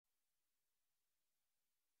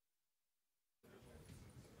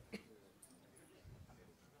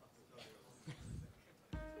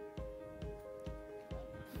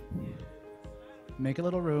Make a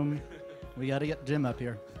little room. We got to get Jim up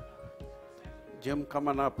here. Jim, come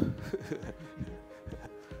on up.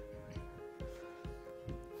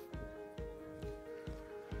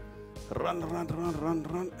 Run.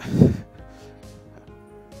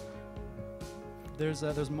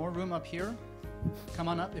 There's more room up here. Come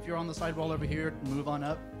on up. If you're on the side wall over here, move on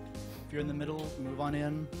up. If you're in the middle, move on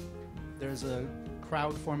in. There's a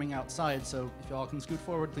crowd forming outside, so if y'all can scoot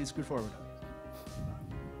forward, please scoot forward.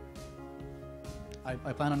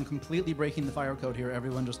 I plan on completely breaking the fire code here.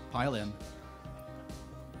 Everyone just pile in.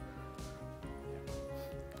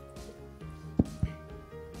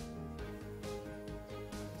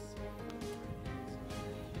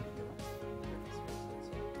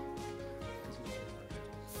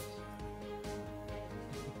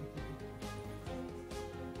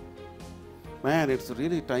 Man, it's a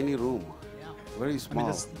really tiny room. Yeah. Very small. I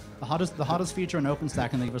mean, it's the hottest feature in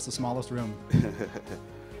OpenStack, and they give us the smallest room.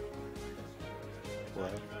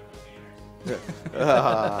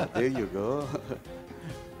 There you go.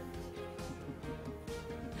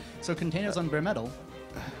 So containers on bare metal.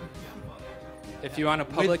 If you want a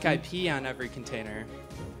public IP on every container.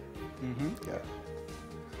 Mm-hmm. Yeah.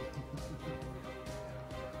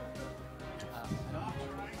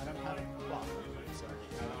 I don't have a block.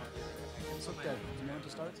 So, Dev, do you want to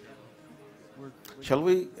start? Shall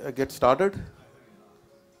we get started?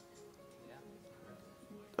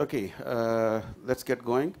 Okay, let's get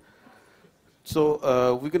going. So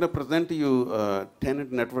we're going to present to you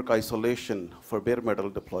tenant network isolation for bare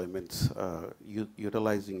metal deployments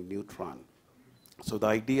utilizing Neutron. So the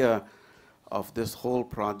idea of this whole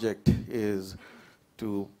project is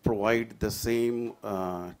to provide the same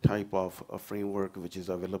type of framework which is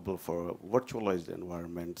available for virtualized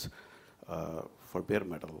environments, for bare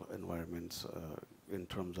metal environments in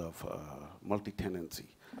terms of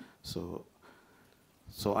multi-tenancy. So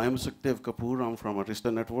I'm Sukhdev Kapoor. I'm from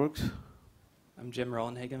Arista Networks. I'm Jim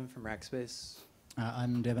Rollenhagen from Rackspace.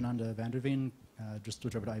 I'm Devananda Vanderveen, just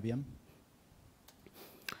switched over to IBM.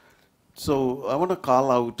 So I want to call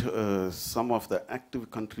out some of the active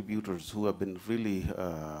contributors who have been really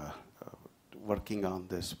working on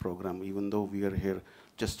this program, even though we are here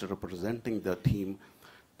just representing the team.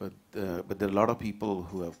 But there are a lot of people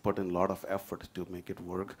who have put in a lot of effort to make it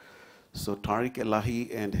work. So Tariq Elahi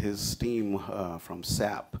and his team from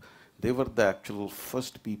SAP, they were the actual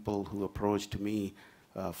first people who approached me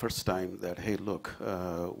first time that, hey, look,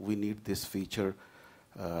 we need this feature,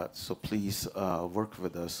 so please work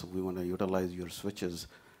with us. We want to utilize your switches,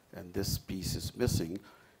 and this piece is missing.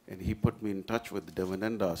 And he put me in touch with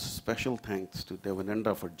Devananda. Special thanks to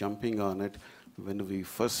Devananda for jumping on it when we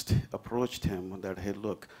first approached him that, hey,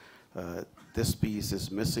 look, this piece is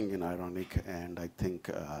missing in Ironic, and I think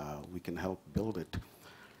we can help build it.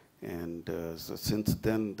 And so since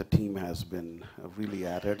then, the team has been really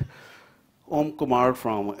added. Om Kumar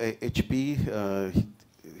from HP,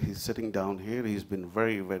 he's sitting down here. He's been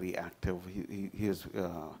very, very active. He has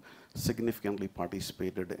significantly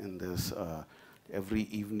participated in this. Every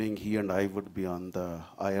evening, he and I would be on the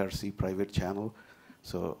IRC private channel.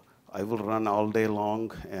 So I will run all day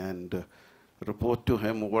long and report to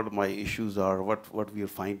him what my issues are, what we are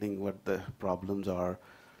finding, what the problems are.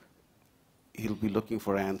 He'll be looking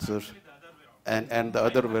for answers, and the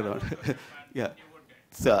other way around. Yeah.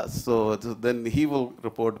 So then he will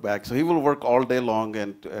report back. So he will work all day long,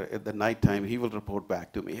 and at the night time, he will report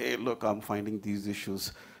back to me, hey, look, I'm finding these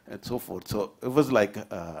issues, and so forth. So it was like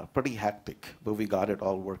pretty hectic, but we got it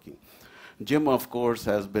all working. Jim, of course,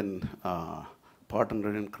 has been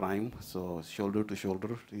partner in crime, so shoulder to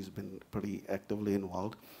shoulder. He's been pretty actively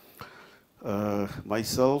involved.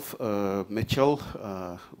 Myself, Mitchell,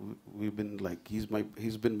 we've been like, he's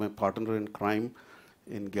been my partner in crime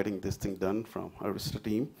in getting this thing done from Arista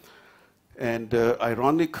team. And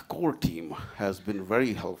Ironic core team has been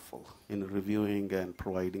very helpful in reviewing and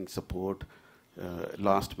providing support,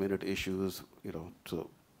 last minute issues, so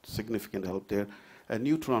significant help there. And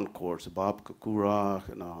Neutron cores, Bob Kakura,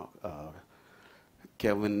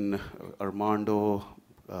 Kevin, Armando,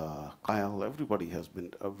 Kyle, everybody has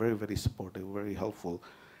been very, very supportive, very helpful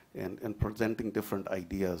in presenting different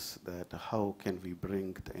ideas that how can we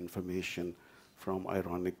bring the information from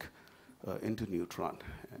Ironic into Neutron.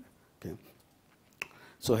 Okay.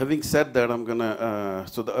 So having said that, I'm gonna,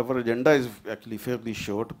 our agenda is actually fairly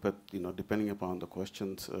short, but depending upon the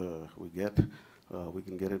questions we get, we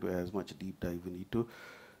can get into as much deep dive we need to.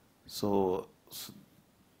 So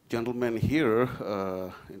gentleman here,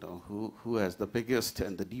 who has the biggest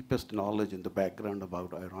and the deepest knowledge in the background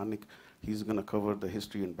about Ironic, he's going to cover the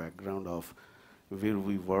history and background of where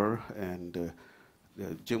we were, and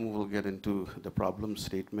Jim will get into the problem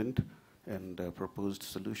statement. and proposed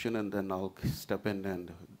solution, and then I'll step in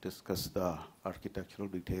and discuss the architectural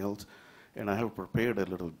details. And I have prepared a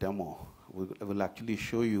little demo. I will actually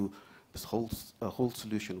show you this whole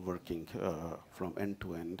solution working from end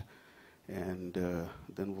to end, and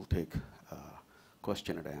then we'll take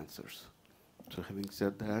question and answers. So having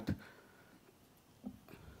said that,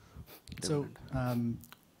 so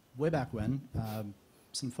way back when,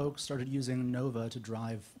 some folks started using Nova to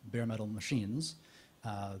drive bare metal machines,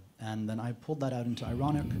 and then I pulled that out into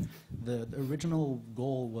Ironic. The original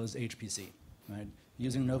goal was HPC, right?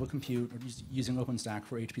 Using Nova Compute or using OpenStack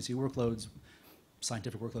for HPC workloads.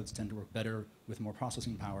 Scientific workloads tend to work better with more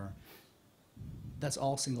processing power. That's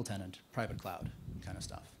all single tenant, private cloud kind of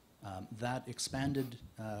stuff. That expanded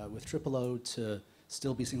with O to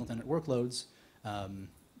still be single tenant workloads,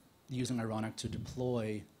 using Ironic to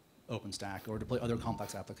deploy OpenStack or deploy other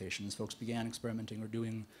complex applications. Folks began experimenting or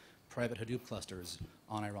doing private Hadoop clusters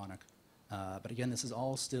on Ironic. But again, this is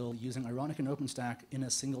all still using Ironic and OpenStack in a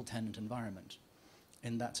single tenant environment.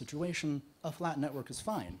 In that situation, a flat network is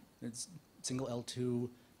fine. It's single L2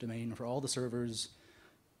 domain for all the servers.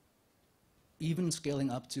 Even scaling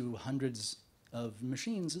up to hundreds of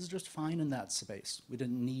machines is just fine in that space. We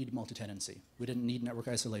didn't need multi-tenancy. We didn't need network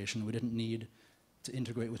isolation. We didn't need to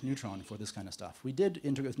integrate with Neutron for this kind of stuff. We did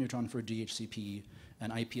integrate with Neutron for DHCP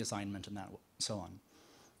and IP assignment and so on.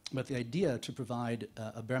 But the idea to provide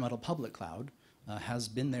a bare metal public cloud has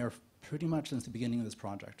been there pretty much since the beginning of this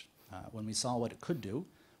project. When we saw what it could do,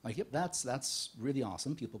 like, yep, that's really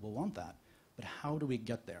awesome. People will want that. But how do we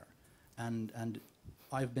get there? And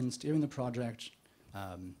I've been steering the project.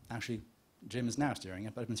 Actually, Jim is now steering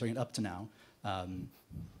it, but I've been steering it up to now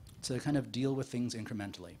to kind of deal with things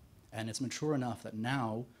incrementally. And it's mature enough that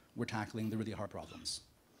now we're tackling the really hard problems.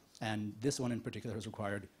 And this one in particular has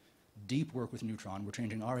required deep work with Neutron. We're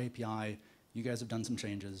changing our API. You guys have done some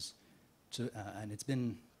changes. And it's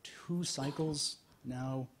been 2 cycles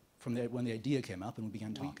now from when the idea came up and we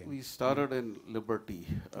began talking. We started in Liberty,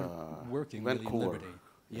 working Vancouver. really in Liberty.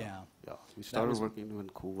 Yeah. Yeah, we started working in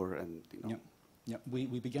Vancouver, and Yeah,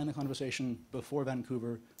 we began the conversation before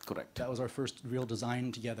Vancouver. Correct. That was our first real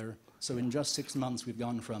design together. So in just 6 months, we've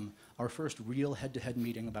gone from our first real head-to-head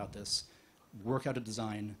meeting about this, work out a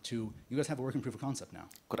design, to you guys have a working proof of concept now.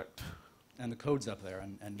 Correct. And the code's up there,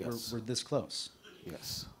 and Yes. we're this close.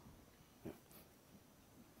 Yes. Yeah.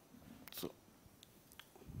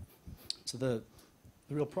 So the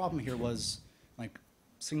real problem here was, like,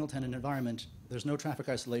 single tenant environment, there's no traffic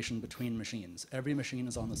isolation between machines. Every machine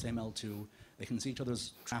is on the same L2. They can see each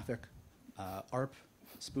other's traffic. ARP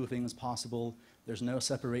spoofing is possible. There's no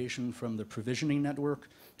separation from the provisioning network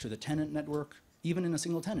to the tenant network. Even in a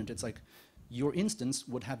single tenant, it's like your instance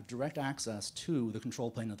would have direct access to the control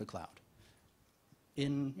plane of the cloud.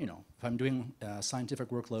 If I'm doing scientific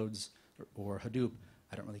workloads or Hadoop,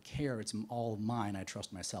 I don't really care. It's all mine. I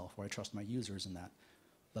trust myself, or I trust my users in that.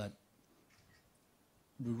 But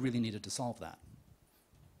we really needed to solve that.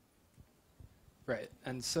 Right,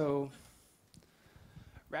 and so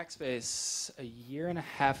Rackspace a year and a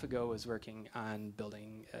half ago was working on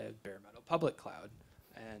building a bare metal public cloud,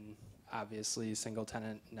 and obviously single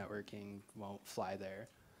tenant networking won't fly there.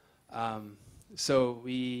 So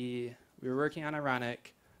we were working on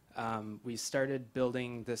Ironic. We started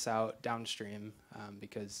building this out downstream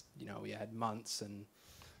because we had months, and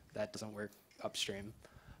that doesn't work upstream.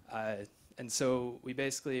 And so we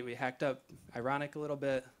hacked up Ironic a little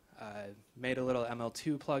bit, made a little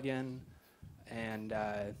ML2 plugin, and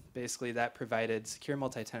basically that provided secure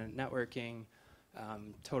multi-tenant networking,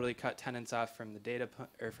 totally cut tenants off from the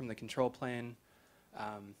from the control plane.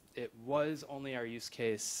 It was only our use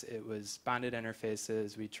case. It was bonded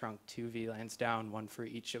interfaces. We trunked 2 VLANs down, 1 for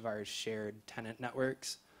each of our shared tenant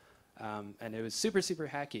networks, and it was super, super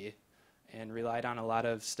hacky and relied on a lot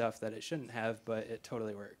of stuff that it shouldn't have, but it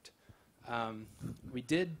totally worked. We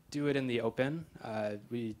did do it in the open.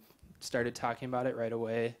 We started talking about it right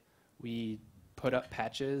away. We put up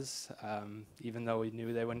patches, even though we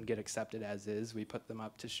knew they wouldn't get accepted as is. We put them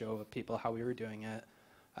up to show people how we were doing it.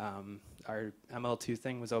 Our ML2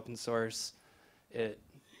 thing was open source. It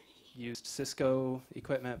used Cisco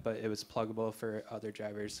equipment, but it was pluggable for other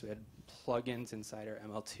drivers. So we had plugins inside our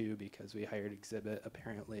ML2 because we hired Exhibit,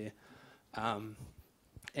 apparently.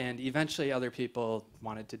 And eventually other people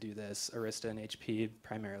wanted to do this, Arista and HP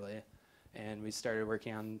primarily. And we started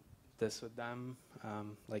working on this with them,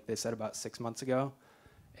 like they said, about 6 months ago,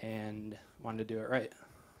 and wanted to do it right.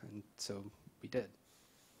 And so we did.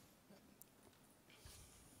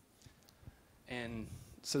 And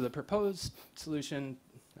so the proposed solution,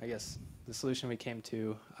 I guess the solution we came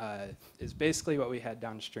to, is basically what we had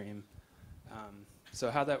downstream. So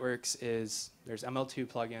how that works is there's ML2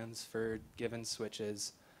 plugins for given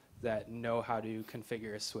switches that know how to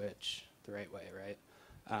configure a switch the right way, right?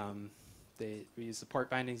 We use the port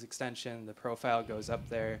bindings extension. The profile goes up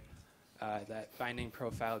there. That binding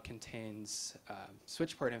profile contains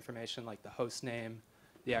switch port information like the host name,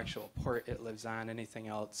 the actual port it lives on, anything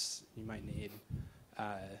else you might need.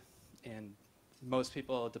 And most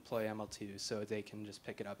people deploy ML2 so they can just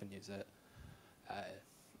pick it up and use it.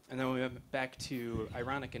 And then we went back to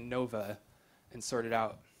Ironic and Nova and sorted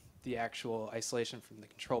out the actual isolation from the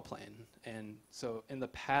control plane. And so in the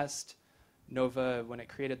past, Nova, when it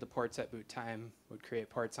created the ports at boot time, would create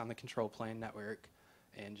ports on the control plane network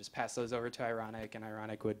and just pass those over to Ironic, and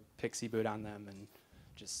Ironic would pixie boot on them, and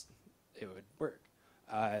just it would work.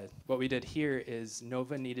 What we did here is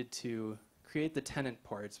Nova needed to create the tenant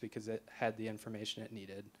ports because it had the information it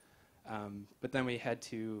needed. But then we had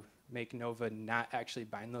to make Nova not actually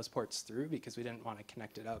bind those ports through because we didn't want to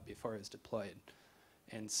connect it up before it was deployed.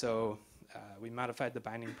 And so we modified the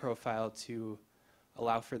binding profile to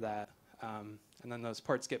allow for that. And then those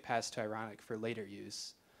ports get passed to Ironic for later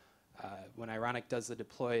use. When Ironic does the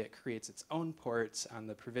deploy, it creates its own ports on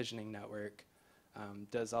the provisioning network,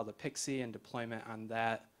 does all the pixie and deployment on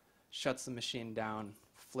that, shuts the machine down,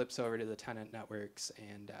 flips over to the tenant networks,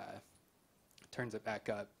 and turns it back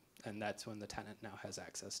up. And that's when the tenant now has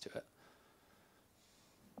access to it.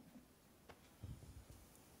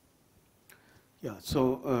 Yeah,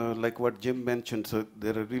 so like what Jim mentioned, so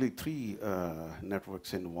there are really three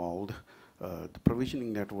networks involved. The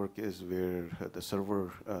provisioning network is where the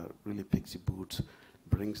server really pixie boots,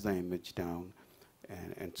 brings the image down,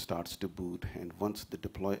 and starts to boot. And once the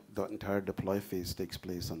entire deploy phase takes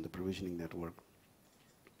place on the provisioning network.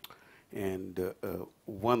 And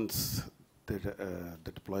once the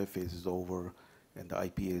deploy phase is over and the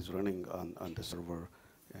IPA is running on the server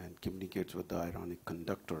and communicates with the Ironic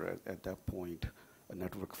conductor, at that point, a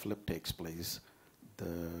network flip takes place.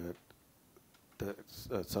 The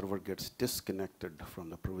server gets disconnected from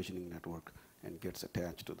the provisioning network and gets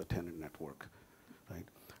attached to the tenant network, right?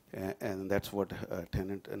 And that's what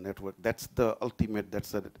tenant network, that's the ultimate,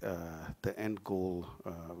 that's the end goal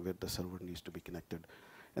where the server needs to be connected.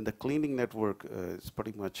 And the cleaning network is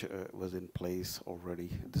pretty much was in place already.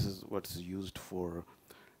 This is what's used for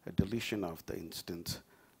a deletion of the instance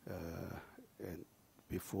and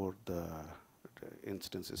before the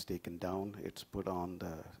instance is taken down, it's put on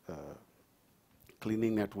the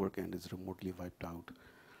cleaning network and is remotely wiped out.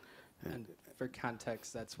 And for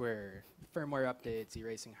context, that's where firmware updates,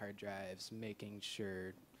 erasing hard drives, making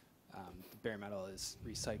sure the bare metal is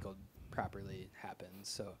recycled properly happens.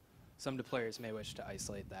 So some deployers may wish to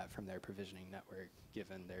isolate that from their provisioning network,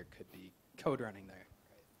 given there could be code running there.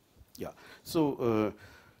 Yeah. So,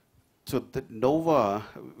 so the Nova,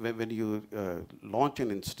 when you launch an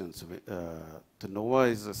instance, the Nova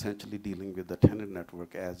is essentially dealing with the tenant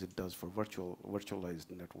network as it does for virtualized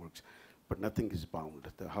networks, but nothing is bound.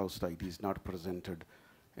 The host ID is not presented,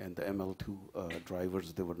 and the ML2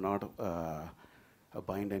 drivers, they were not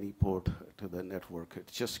bind any port to the network.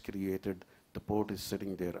 It's just created. The port is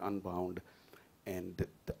sitting there unbound, and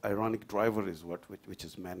the Ironic driver is which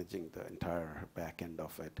is managing the entire back end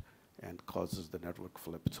of it and causes the network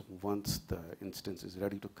flip. So once the instance is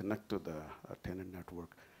ready to connect to the tenant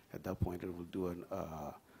network, at that point it will do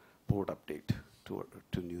a port update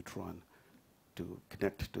to Neutron to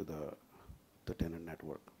connect to the tenant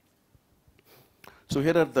network. So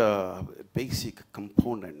here are the basic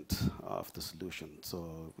components of the solution.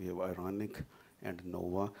 So we have Ironic and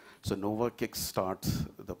Nova. So Nova kickstarts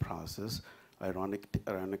the process.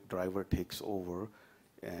 Ironic driver takes over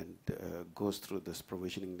and goes through this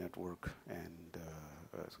provisioning network and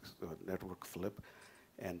network flip.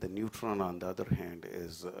 And the Neutron, on the other hand,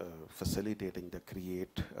 is facilitating the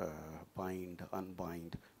create, bind,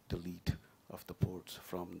 unbind, delete of the ports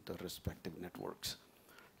from the respective networks.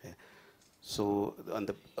 Okay. So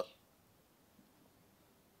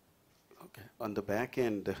on the back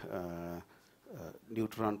end,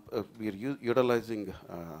 Neutron, we are utilizing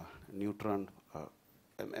Neutron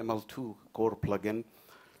ML2 core plugin.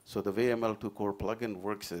 So the way ML2 core plugin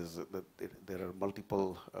works is that there are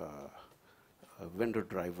multiple vendor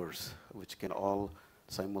drivers which can all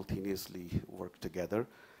simultaneously work together,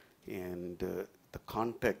 and the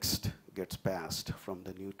context gets passed from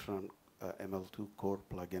the Neutron ML2 core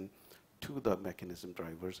plugin to the mechanism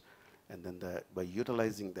drivers, and then by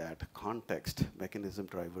utilizing that context, mechanism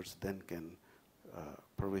drivers then can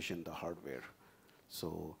provision the hardware.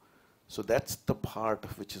 So that's the part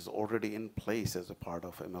which is already in place as a part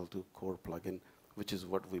of ML2 core plugin. which is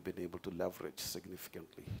what we've been able to leverage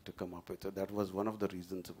significantly to come up with. So that was one of the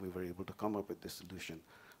reasons we were able to come up with this solution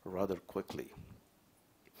rather quickly.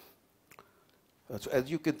 So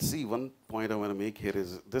as you can see, one point I want to make here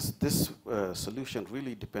is this solution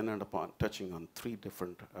really depended upon touching on 3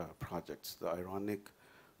 different projects: the Ironic,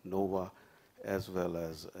 Nova, as well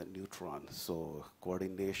as Neutron. So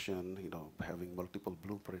coordination, having multiple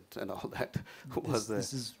blueprints and all that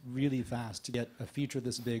This is really fast to get a feature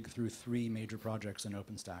this big through 3 major projects in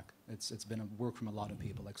OpenStack. It's been a work from a lot of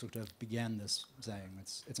people. Like, so to have began this saying,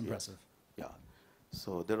 it's impressive. Yeah.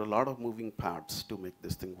 So there are a lot of moving parts to make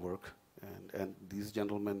this thing work, and these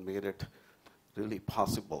gentlemen made it really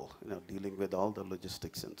possible, dealing with all the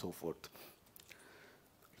logistics and so forth.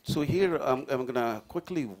 So here I'm going to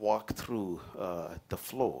quickly walk through the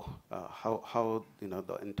flow, how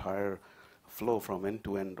the entire flow from end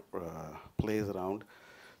to end plays around.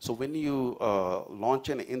 So when you launch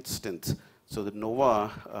an instance, so the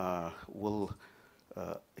Nova will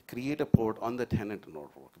create a port on the tenant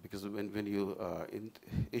network, because when you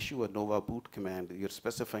issue a Nova boot command, you're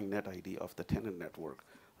specifying net ID of the tenant network,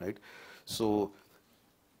 right? So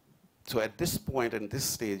at this point, in this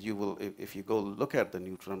stage, you will, if you go look at the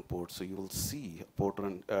Neutron port, so you will see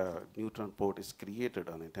a Neutron port is created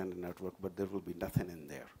on a tenant network, but there will be nothing in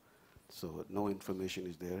there. So no information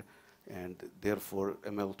is there, and therefore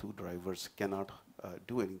ML2 drivers cannot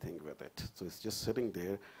do anything with it. So it's just sitting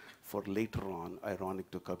there for later on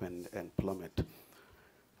Ironic to come in and plumb it.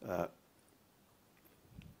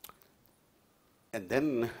 And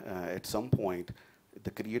then at some point,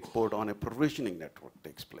 the create port on a provisioning network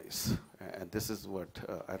takes place. And this is what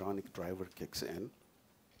Ironic driver kicks in.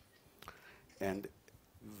 And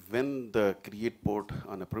when the create port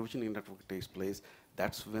on a provisioning network takes place,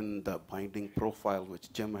 that's when the binding profile,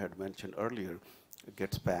 which Jim had mentioned earlier,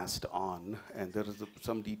 gets passed on. And there is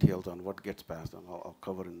some details on what gets passed on. I'll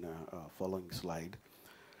cover in the following slide.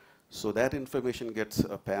 So that information gets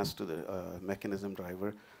passed to the mechanism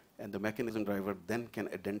driver, and the mechanism driver then can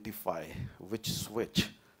identify which switch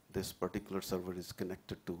this particular server is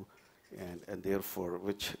connected to, and therefore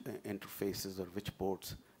which interfaces or which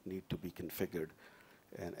ports need to be configured.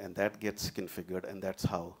 And that gets configured, and that's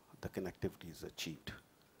how the connectivity is achieved.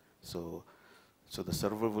 So the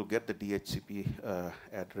server will get the DHCP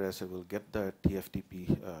address, it will get the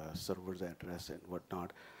TFTP server's address and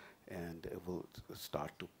whatnot, and it will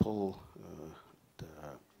start to pull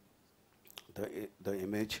the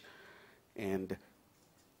image. And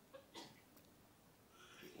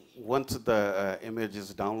once the image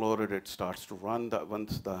is downloaded, it starts to run.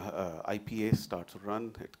 Once the IPA starts to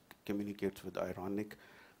run, it communicates with Ironic,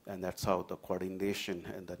 and that's how the coordination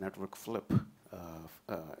and the network flip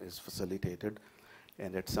is facilitated.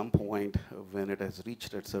 And at some point, when it has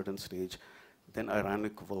reached a certain stage, then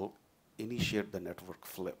Ironic will initiate the network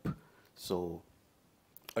flip. So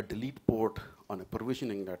a delete port on a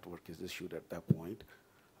provisioning network is issued at that point,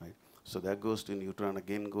 right? So that goes to Neutron,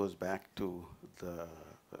 again goes back to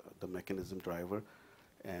the mechanism driver,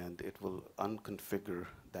 and it will unconfigure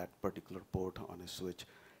that particular port on a switch,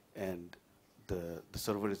 and the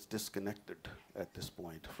server is disconnected at this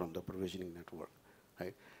point from the provisioning network,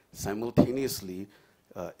 right? Simultaneously,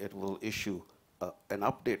 it will issue an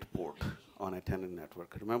update port on a tenant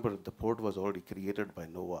network. Remember, the port was already created by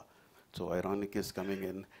Nova. So Ironic is coming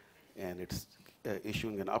in, and it's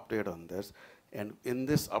issuing an update on this. And in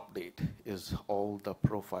this update is all the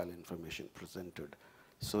profile information presented,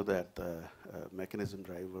 so that the mechanism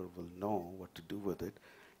driver will know what to do with it,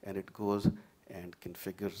 and it goes and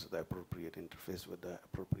configures the appropriate interface with the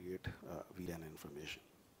appropriate VLAN information.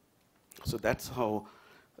 So that's how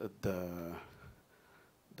the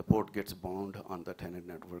port gets bound on the tenant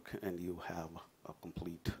network, and you have a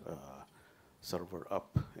complete server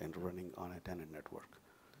up and running on a tenant network.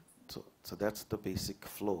 So that's the basic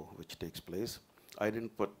flow which takes place. I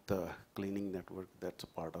didn't put the cleaning network. That's a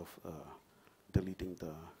part of deleting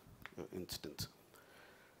the instance.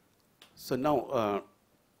 So now,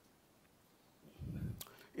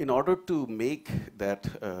 in order to make that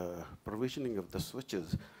provisioning of the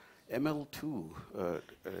switches, ML2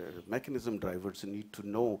 mechanism drivers need to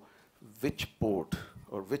know which port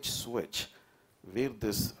or which switch where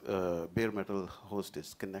this bare metal host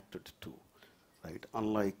is connected to, right?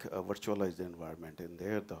 Unlike a virtualized environment, in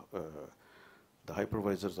there the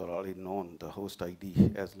hypervisors are already known, the host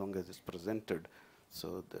ID, as long as it's presented.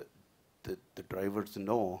 So the drivers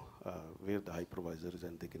know where the hypervisor is,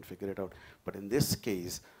 and they can figure it out. But in this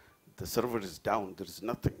case, the server is down, there is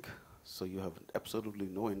nothing. So you have absolutely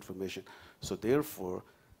no information. So therefore,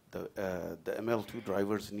 the ML2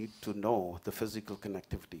 drivers need to know the physical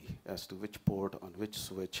connectivity as to which port on which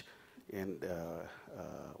switch and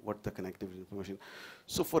what the connectivity information.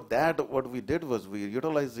 So for that, what we did was we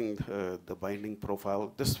utilizing the binding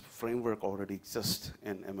profile. This framework already exists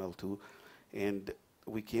in ML2, and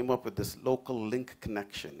we came up with this local link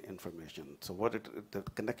connection information. So the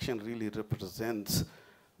connection really represents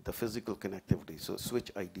the physical connectivity. So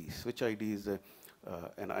switch ID. Switch ID is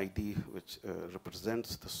an ID which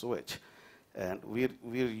represents the switch. And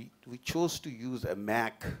we chose to use a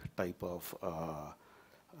MAC type of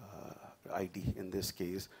ID in this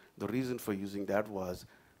case. The reason for using that was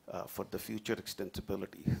for the future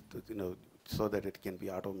extensibility, so that it can be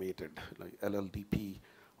automated, like LLDP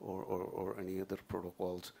or any other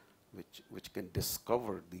protocols which can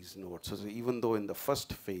discover these nodes. So even though in the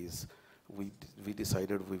first phase we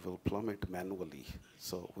decided we will plumb it manually,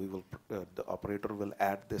 so we will the operator will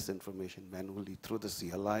add this information manually through the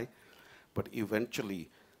CLI, but eventually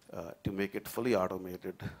to make it fully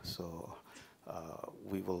automated, so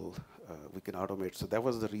we can automate. So that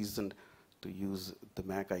was the reason to use the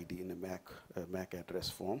MAC ID in a MAC address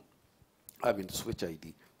form. I mean switch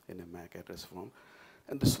ID in a MAC address form.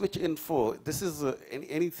 And the switch info, this is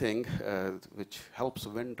anything which helps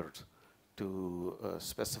vendors to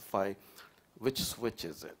specify which switch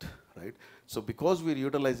is it, right? So because we're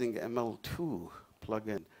utilizing ML2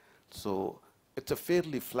 plugin, so it's a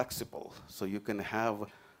fairly flexible. So you can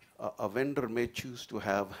have, a vendor may choose to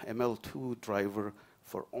have ML2 driver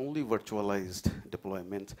for only virtualized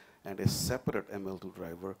deployments and a separate ML2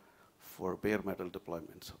 driver for bare metal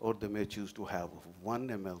deployments. Or they may choose to have one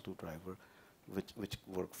ML2 driver which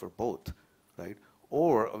work for both, right?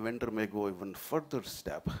 Or a vendor may go even further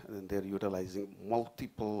step, and they're utilizing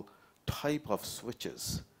multiple type of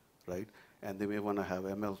switches, right? And they may want to have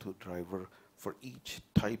ML2 driver for each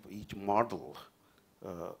type, each model,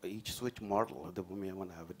 each switch model. They may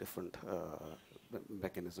want to have a different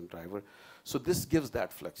mechanism driver. So this gives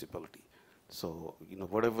that flexibility. So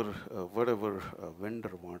whatever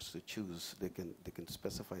vendor wants to choose, they can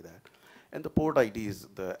specify that. And the port ID is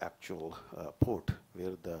the actual port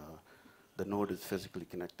where the node is physically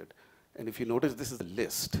connected. And if you notice, this is a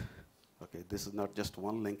list. Okay, this is not just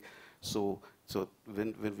one link. So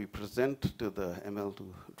when we present to the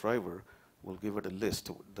ML2 driver, we'll give it a list.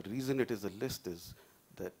 The reason it is a list is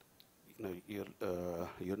that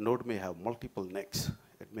your node may have multiple NICs.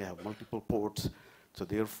 It may have multiple ports. So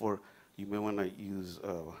therefore, you may want to use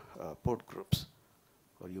port groups,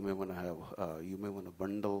 or you may want to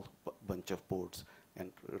bundle a bunch of ports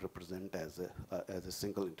and represent as a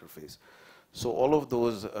single interface. So all of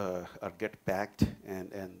those get packed,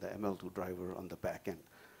 and the ML2 driver on the back end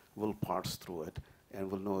will parse through it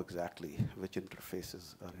and will know exactly which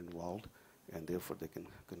interfaces are involved, and therefore they can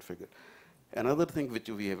configure. Another thing which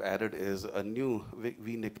we have added is a new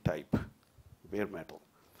VNIC type, bare metal.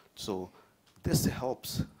 So this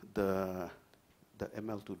helps the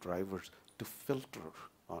ML2 drivers to filter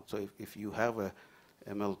on. So if you have a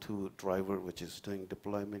ML2 driver which is doing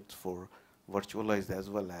deployments for virtualized as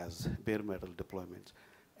well as bare metal deployments,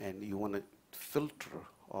 and you want to filter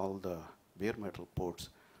all the bare metal ports,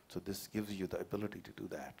 so this gives you the ability to do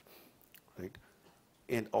that, right?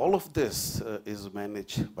 And all of this is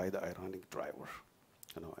managed by the Ironic driver,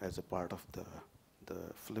 as a part of the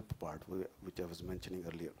flip part, which I was mentioning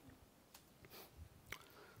earlier.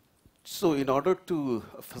 So in order to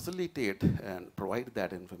facilitate and provide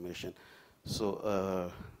that information,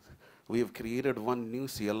 so we have created one new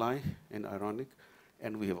CLI in Ironic,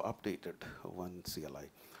 and we have updated one CLI.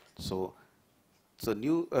 So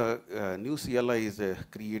new CLI is a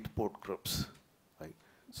create port groups, right?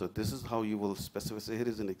 So this is how you will specify. So here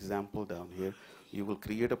is an example down here. You will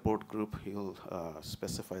create a port group. You'll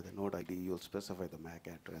specify the node ID. You'll specify the MAC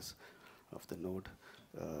address of the node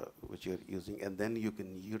which you're using, and then you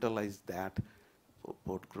can utilize that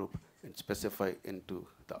port group and specify into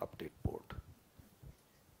the update port.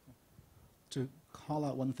 To call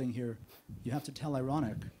out one thing here, you have to tell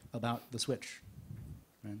Ironic about the switch.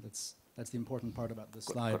 Right? That's the important part about this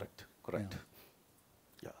slide. Correct.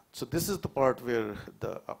 Yeah. So this is the part where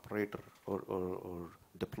the operator or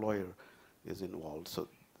deployer is involved. So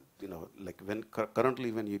like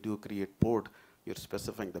currently when you do create port, you're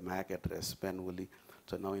specifying the MAC address manually.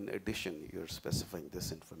 So now in addition, you're specifying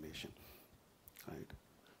this information, right?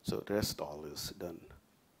 So the rest all is done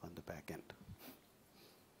on the back end.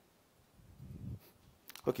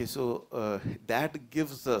 Okay, so that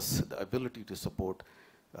gives us the ability to support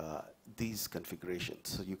these configurations.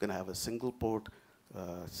 So you can have a single port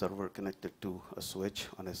server connected to a switch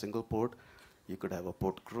on a single port. You could have a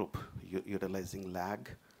port group utilizing lag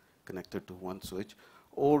connected to one switch,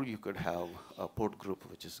 or you could have a port group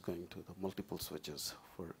which is going to the multiple switches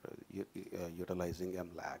for utilizing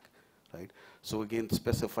MLAG, right? So again,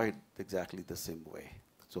 specified exactly the same way.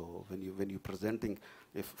 So when you're presenting,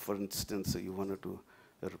 if for instance you wanted to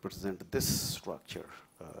represent this structure,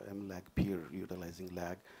 mlag peer utilizing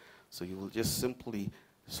lag, so you will just simply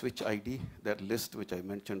switch ID, that list which I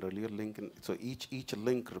mentioned earlier, link, and so each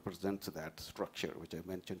link represents that structure which I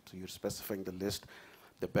mentioned. So you're specifying the list.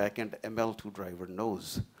 The backend ML2 driver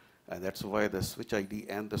knows, and that's why the switch ID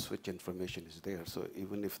and the switch information is there. So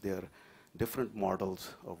even if they're different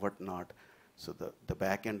models or whatnot, so the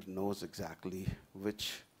backend knows exactly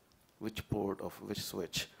which port of which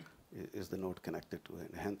switch is the node connected to,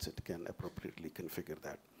 and hence it can appropriately configure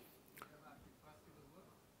that.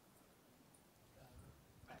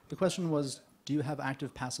 The question was, do you have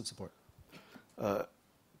active passive support?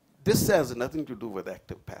 This has nothing to do with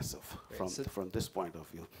active passive Right, from this point of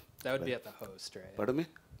view. That would be Right. at the host, right? Pardon me?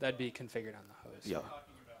 That'd be configured on the host. Yeah.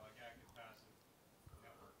 Talking about like active passive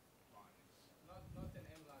network bonding. Not an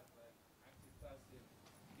MLAG, but active passive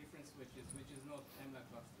different switches, which is not MLAG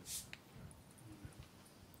clusters.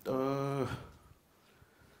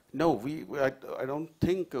 No, I don't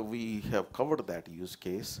think we have covered that use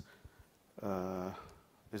case.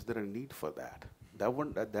 Is there a need for that? That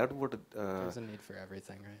would. There's a need for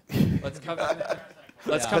everything, right? Let's come.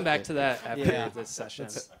 Let's come back to that after this session.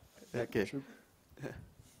 Okay.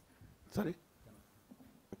 Sorry.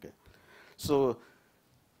 Okay. So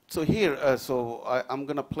here, I'm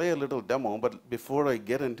going to play a little demo, but before I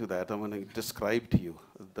get into that, I'm going to describe to you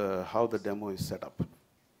how the demo is set up.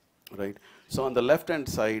 Right. So on the left-hand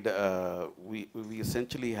side, we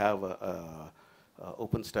essentially have a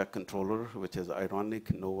OpenStack controller, which is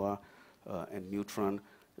Ironic, Nova, and Neutron,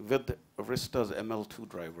 with Arista's ML2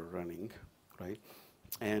 driver running, right?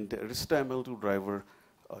 And Arista ML2 driver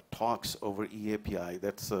talks over eAPI.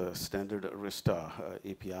 That's a standard Arista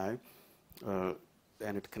API,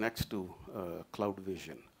 and it connects to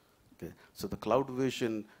CloudVision. Okay, so the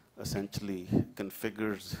CloudVision essentially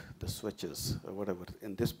configures the switches, or whatever.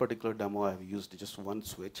 In this particular demo, I've used just one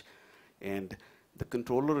switch, and the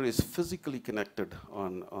controller is physically connected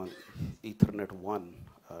on Ethernet 1.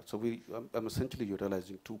 So I'm essentially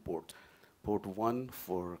utilizing two ports. Port 1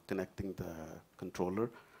 for connecting the controller,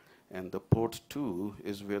 and the port 2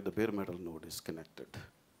 is where the bare metal node is connected,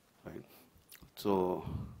 right? So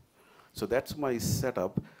that's my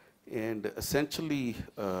setup, and essentially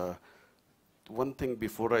one thing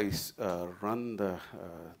before I run the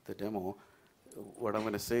demo, what I'm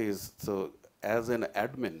going to say is, so as an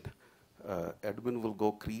admin, admin will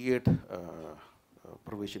go create a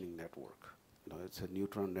provisioning network. It's a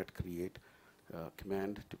Neutron net create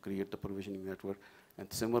command to create the provisioning network,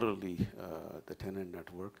 and similarly the tenant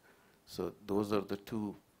network. So those are the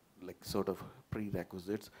two sort of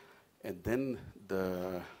prerequisites, and then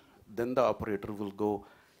the operator will go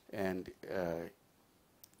and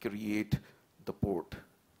create the port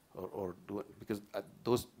or do it, because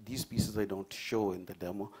these pieces I don't show in the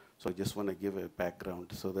demo. So I just want to give a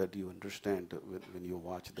background so that you understand when you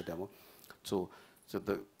watch the demo. So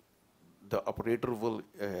the operator will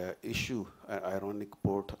issue an Ironic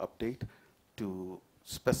port update to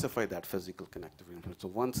specify that physical connectivity. So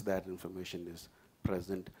once that information is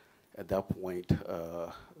present, at that point,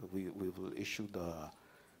 we will issue the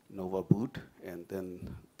Nova boot, and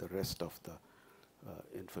then the rest of the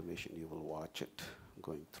information, you will watch it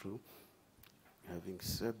going through. Having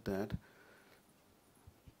said that,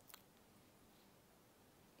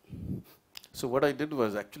 so what I did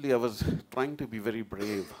was, actually I was trying to be very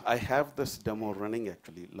brave. I have this demo running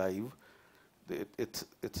actually live. It's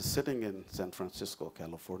sitting in San Francisco,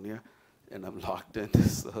 California, and I'm locked in.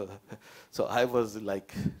 So I was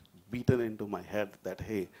like beaten into my head that,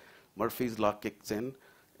 hey, Murphy's Law kicks in,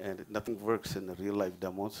 and nothing works in the real life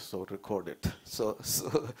demos, so record it. So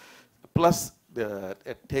plus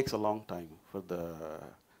it takes a long time for the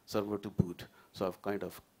server to boot. So I've kind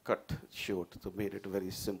of cut short, so made it very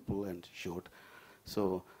simple and short.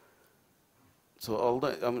 So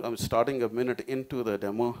I'm starting a minute into the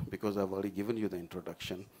demo because I've already given you the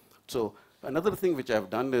introduction. So another thing which I've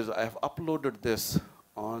done is I've uploaded this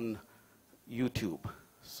on YouTube,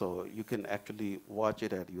 so you can actually watch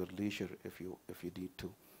it at your leisure if you need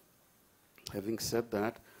to. Having said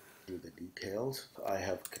that, do the details. I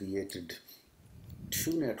have created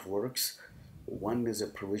two networks. One is a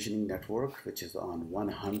provisioning network, which is on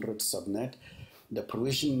 100 subnet. The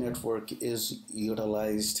provisioning network is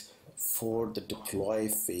utilized for the deploy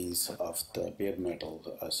phase of the bare metal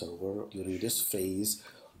server. During this phase,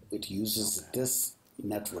 it uses this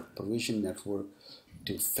network, provision network,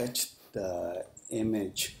 to fetch the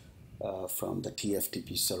image from the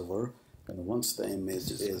TFTP server. And once the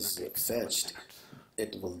image is fetched,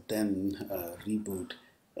 it will then reboot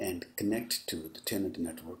and connect to the tenant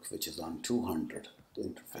network, which is on 200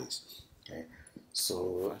 interface. Okay,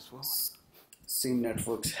 so same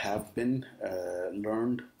networks have been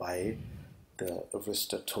learned by the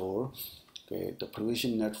Arista Tor. Okay, the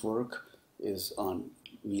provision network is on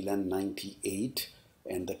VLAN 98,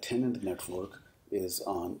 and the tenant network is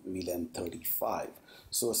on VLAN 35.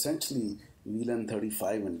 So essentially, VLAN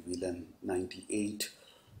 35 and VLAN 98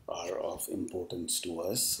 are of importance to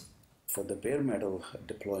us. For the bare metal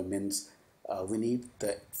deployments, we need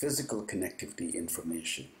the physical connectivity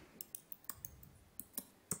information.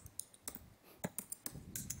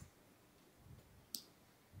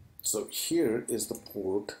 So here is the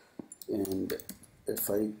port, and if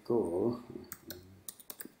I go,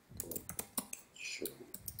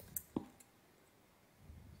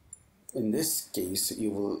 in this case,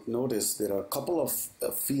 you will notice there are a couple of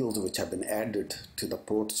fields which have been added to the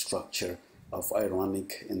port structure of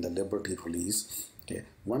Ironic in the Liberty release. Okay.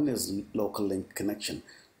 One is local link connection.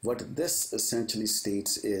 What this essentially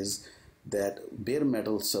states is that bare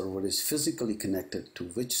metal server is physically connected to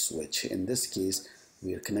which switch. In this case,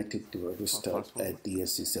 we are connected to Arista at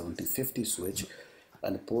DSC 7050 switch,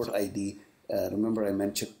 and port ID. Remember, I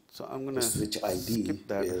mentioned so I'm going the to switch ID skip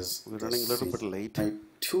that. is we're running a little bit late. Right.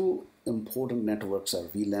 Two important networks are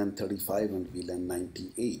VLAN 35 and VLAN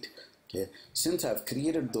 98. Okay, since I've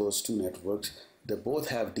created those two networks, they both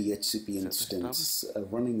have DHCP instance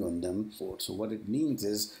running on them. So what it means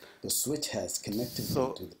is the switch has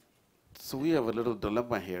connectivity to the. So we have a little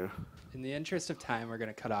dilemma here. In the interest of time, we're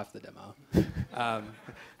going to cut off the demo.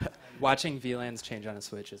 Watching VLANs change on a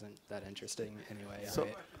switch isn't that interesting anyway. So,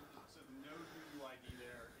 right? So the node UUID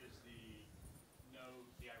there is the node,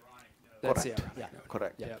 the Ironic node. That's correct. the ironic node.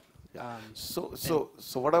 Correct. Yep. Yeah.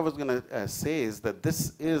 So what I was going to say is that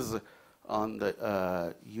this is on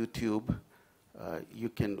the YouTube. You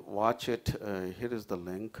can watch it. Here is the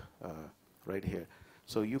link right here.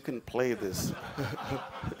 So you can play this.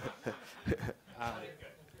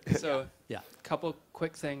 So, Yeah. couple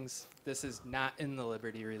quick things. This is not in the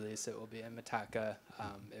Liberty release. It will be in Mitaka.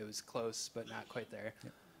 It was close, but not quite there.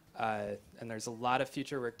 And there's a lot of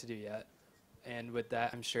future work to do yet. And with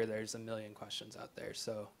that, I'm sure there's a million questions out there.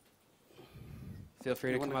 So feel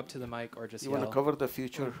free to come up to the mic or just You yell. want to cover the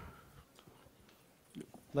future?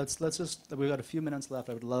 Let's just, we've got a few minutes left.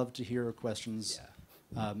 I would love to hear questions.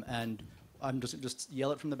 Yeah. And I'm just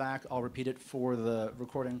yell it from the back. I'll repeat it for the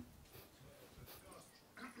recording.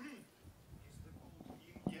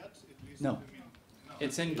 No.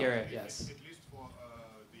 It's in Garrett, yes. At least for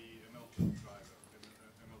the ML2 driver,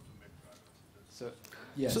 ML2 Meg driver. So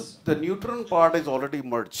Yes. So the Neutron part is already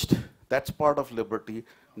merged. That's part of Liberty.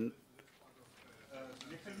 There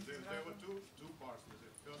were two parts.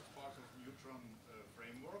 The first part of Neutron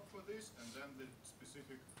framework for this, and then the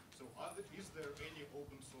specific. So, is there any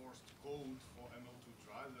open source code for ML2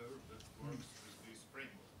 driver that works with this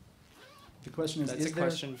framework? The question that's is a there,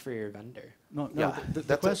 question for your vendor. No, Yeah,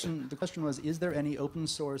 the question was, is there any open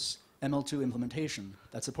source ML2 implementation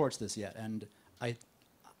that supports this yet? And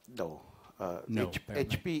No. No,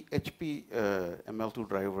 apparently. HP ML2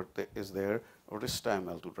 driver is there. Arista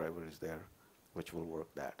ML2 driver is there, which will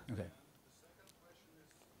work that. okay. The second question is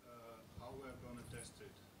how we're going to test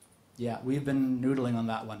it. Yeah, we've been noodling on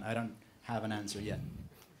that one. I don't have an answer yet.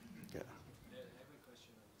 Yeah. I have a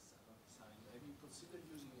question on the design. Have you considered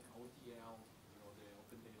using ODL, the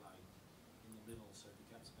open daylight in the middle so it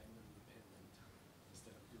becomes payment independent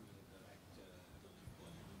instead of doing a direct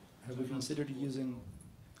deployment? Have we considered using?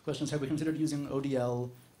 Questions. Have we considered using ODL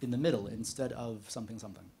in the middle instead of something?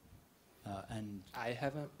 And I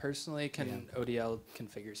haven't personally. Can ODL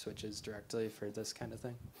configure switches directly for this kind of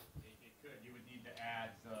thing? It could. You would need to add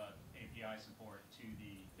the API support to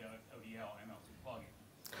the ODL ML2 plugin.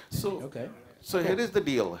 So okay. So here is the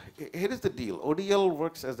deal. Here is the deal. ODL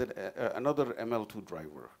works as another ML2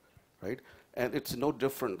 driver, right? And it's no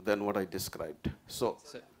different than what I described. So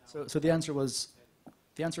So the answer was.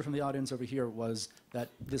 The answer from the audience over here was that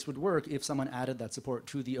this would work if someone added that support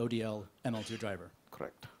to the ODL ML2 driver.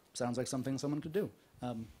 correct. Sounds like something someone could do.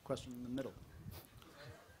 Question in the middle.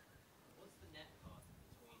 What's the net path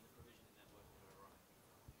between the provisioning network and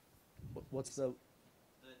Ironic? What's the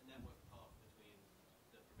The network path between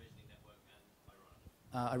the provisioning network and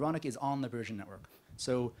Ironic? Ironic is on the provision network.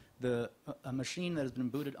 So a machine that has been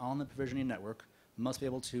booted on the provisioning network must be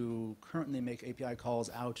able to currently make API calls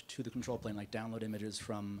out to the control plane, like download images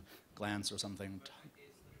from Glance or something. But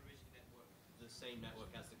is the provisioning network the same network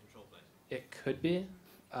as the control plane? It could be.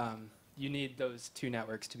 You need those two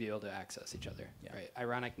networks to be able to access each other. Yeah. Right.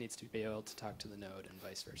 Ironic needs to be able to talk to the node and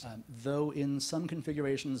vice versa. Though in some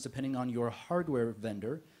configurations, depending on your hardware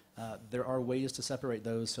vendor, There are ways to separate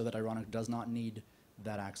those so that Ironic does not need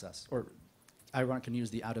that access, or Ironic can use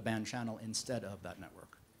the out-of-band channel instead of that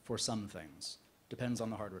network for some things. Depends on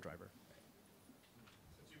the hardware driver.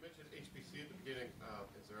 Since you mentioned HPC at the beginning,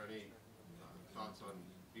 is there any thoughts on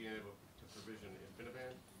being able to provision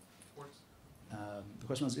InfiniBand ports? The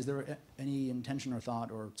question was, is there any intention or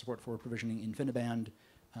thought or support for provisioning InfiniBand?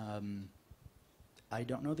 I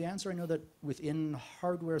don't know the answer. I know that within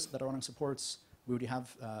hardware that Ironic supports, we would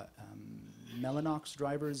have Mellanox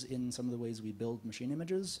drivers in some of the ways we build machine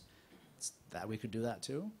images. That we could do that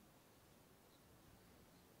too.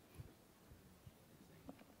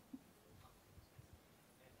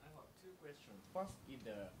 I have two questions. First is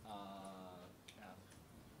the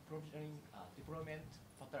provisioning deployment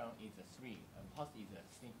pattern is three. First is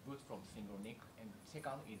boot from single NIC, and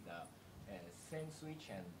second is the same switch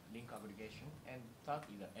and link aggregation, and third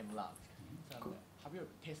is the MLAG. So, Cool. have you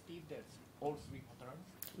tested all three patterns?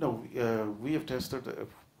 No, we have tested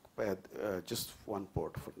just one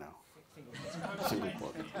port for now. Single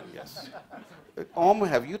port, yes.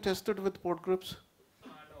 Have you tested with port groups?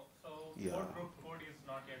 No. So Yeah. port group code is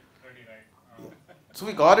not yet ready, right? So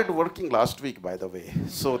we got it working last week, by the way.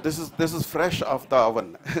 So this is fresh off the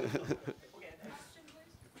oven.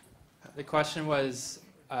 The question was,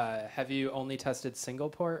 have you only tested single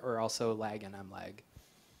port or also lag and MLAG?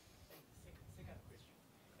 Second question,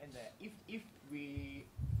 and if we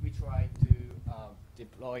try to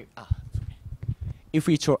deploy if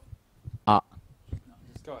we try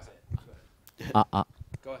Go ahead.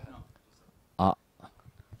 Go ahead.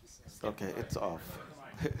 Okay, it's off.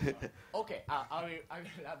 okay, I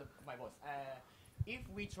will add my voice. If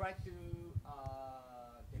we try to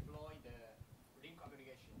deploy the link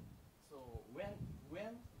aggregation, so when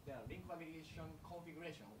the link aggregation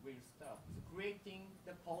configuration will start creating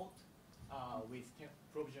the port with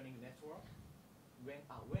provisioning network, when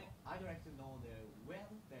I'd like to know when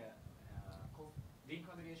the link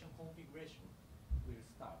aggregation configuration will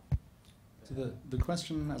start. So the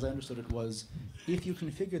question, as I understood it, was if you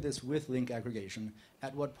configure this with link aggregation,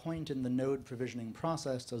 at what point in the node provisioning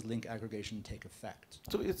process does link aggregation take effect?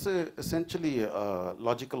 So it's essentially a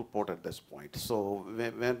logical port at this point. So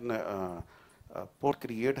when port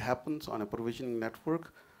create happens on a provisioning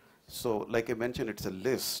network, so like I mentioned, it's a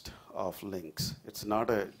list of links. It's not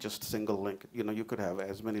a just single link. You could have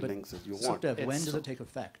as many links as you want. Dev, when does it take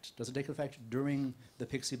effect? Does it take effect during the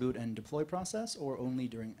Pixie boot and deploy process, or only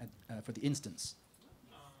during for the instance?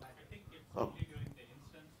 I think it's only during the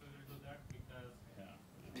instance we will do that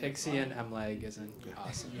because Pixie and MLAG isn't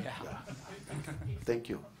awesome. Thank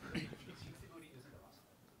you.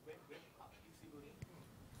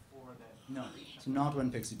 No, so not when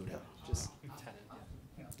Pixie boot happens. Just tenant.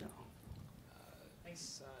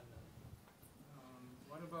 Thanks.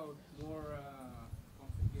 What about more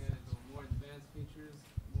configured or more advanced features,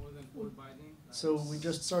 more than port binding? So we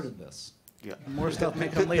just started this. Yeah. More stuff may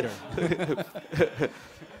come later.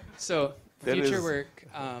 So There future is- work,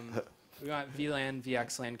 we want VLAN,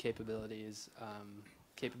 VXLAN capabilities,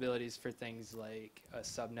 capabilities for things like a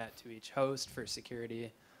subnet to each host for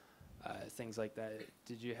security, things like that.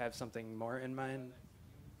 Did you have something more in mind?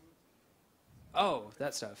 Oh,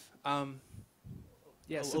 that stuff.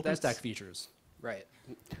 Yeah, so OpenStack that's features. right.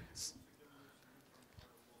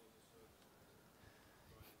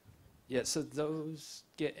 Yeah, so those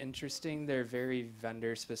get interesting. They're very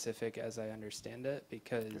vendor specific, as I understand it,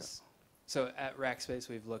 because so at Rackspace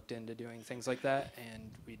we've looked into doing things like that,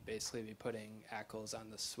 and we'd basically be putting ACLs on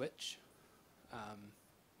the switch.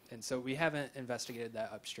 And so we haven't investigated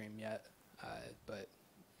that upstream yet, but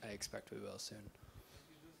I expect we will soon. If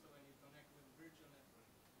you do so when you connect with virtual network,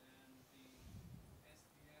 then the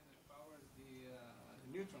SDN that powers the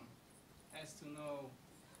Neutron has to know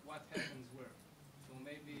what happens where. So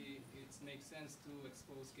maybe it makes sense to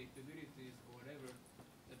expose capabilities or whatever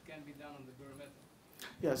that can be done on the bare metal.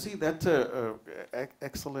 Yeah, see, that's an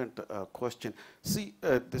excellent question. See,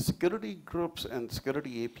 the security groups and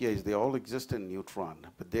security APIs, they all exist in Neutron,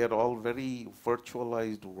 but they're all very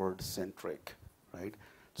virtualized word-centric, right?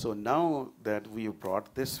 So now that we have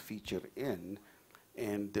brought this feature in,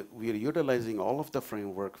 and we are utilizing all of the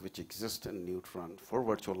framework which exists in Neutron for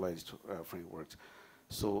virtualized frameworks.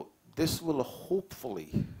 So this will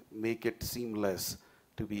hopefully make it seamless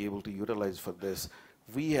to be able to utilize for this.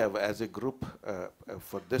 We have, as a group,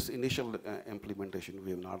 for this initial implementation,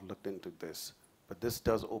 we have not looked into this, but this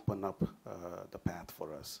does open up the path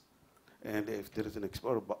for us. And if there is an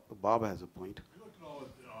expert, Bob has a point. You looked at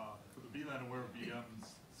all for the VLAN aware VMs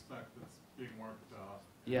spec that's being worked.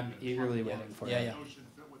 Yeah, I'm eagerly waiting for Yeah, it. yeah. Notion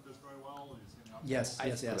fit with this very well. You've seen that Yes, I-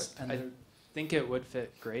 yes, yes. And I there- think it would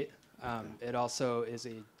fit great. It also is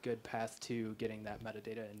a good path to getting that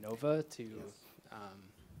metadata in Nova to,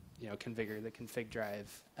 configure the config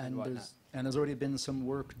drive and whatnot. There's already been some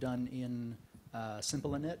work done in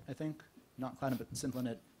Simple Init, I think, not Cloud Init, but Simple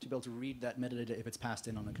Init, to be able to read that metadata if it's passed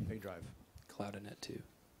in on a config drive. Cloud Init too.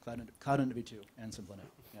 Cloud Init v2 and Simple Init.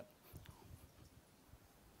 Yep.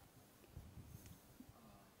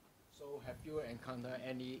 So have you encountered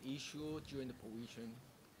any issue during the provision?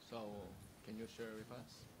 So can you share with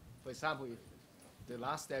us? For example, if the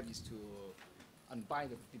last step is to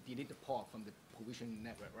unbind delete the port from the provision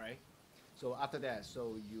network, right? So after that,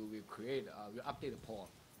 so you will create, you update the port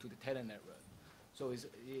to the tenant network. So is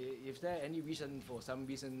there any reason, for some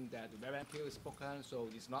reason, that the variant queue is broken, so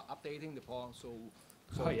it's not updating the port, so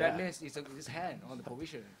that means it's hand on the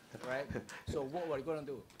provision, right? So what are you going to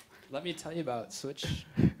do? Let me tell you about switch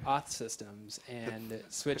auth systems and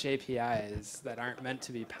switch APIs that aren't meant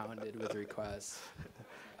to be pounded with requests.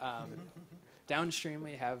 Downstream,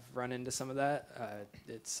 we have run into some of that.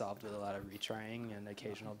 It's solved with a lot of retrying and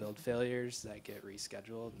occasional build failures that get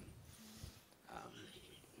rescheduled.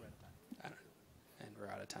 And we're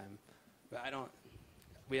out of time. But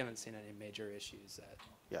we haven't seen any major issues that.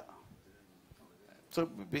 Yeah. So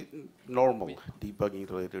normal debugging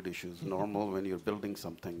related issues, normal when you're building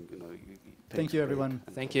something, Thank you, everyone.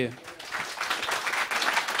 Thank you.